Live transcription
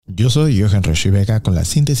Yo soy Johan Rashi Vega con la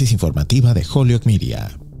síntesis informativa de Holyoke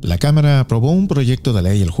Media. La Cámara aprobó un proyecto de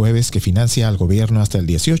ley el jueves que financia al gobierno hasta el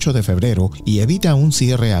 18 de febrero y evita un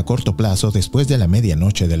cierre a corto plazo después de la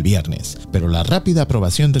medianoche del viernes. Pero la rápida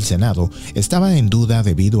aprobación del Senado estaba en duda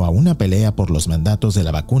debido a una pelea por los mandatos de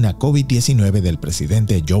la vacuna COVID-19 del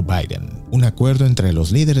presidente Joe Biden. Un acuerdo entre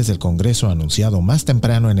los líderes del Congreso anunciado más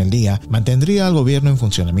temprano en el día mantendría al gobierno en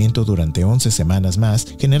funcionamiento durante 11 semanas más,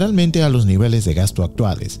 generalmente a los niveles de gasto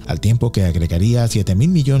actuales, al tiempo que agregaría $7,000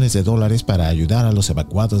 millones para ayudar a los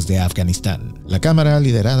evacuados de Afganistán. La Cámara,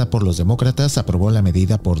 liderada por los demócratas, aprobó la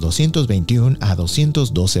medida por 221 a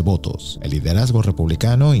 212 votos. El liderazgo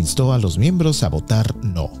republicano instó a los miembros a votar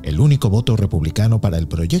no. El único voto republicano para el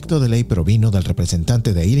proyecto de ley provino del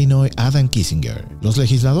representante de Illinois, Adam Kinzinger. Los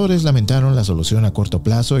legisladores lamentaron la solución a corto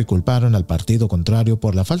plazo y culparon al partido contrario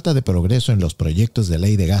por la falta de progreso en los proyectos de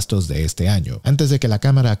ley de gastos de este año. Antes de que la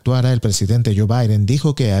Cámara actuara, el presidente Joe Biden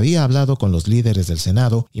dijo que había hablado con los líderes del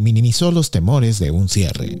Senado y minimizó los temores de un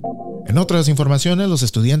cierre. En otras informaciones, los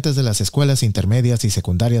estudiantes de las escuelas intermedias y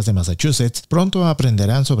secundarias de Massachusetts pronto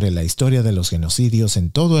aprenderán sobre la historia de los genocidios en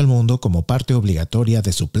todo el mundo como parte obligatoria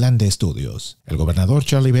de su plan de estudios. El gobernador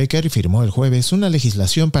Charlie Baker firmó el jueves una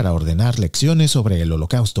legislación para ordenar lecciones sobre el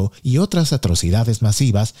Holocausto y otras atrocidades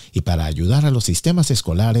masivas y para ayudar a los sistemas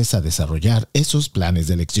escolares a desarrollar esos planes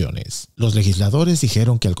de lecciones. Los legisladores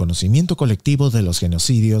dijeron que el conocimiento colectivo de los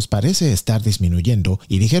genocidios parece estar disminuyendo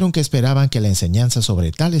y dijeron que esperaban que la enseñanza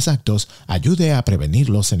sobre tales actos ayude a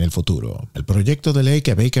prevenirlos en el futuro. El proyecto de ley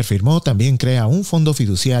que Baker firmó también crea un fondo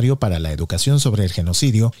fiduciario para la educación sobre el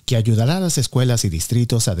genocidio que ayudará a las escuelas y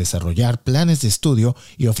distritos a desarrollar planes de estudio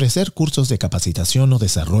y ofrecer cursos de capacitación o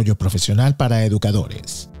desarrollo profesional para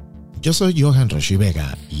educadores. Yo soy Johan Rashi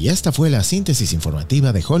Vega y esta fue la síntesis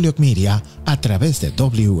informativa de Holyoke Media a través de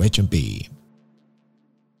WHMP.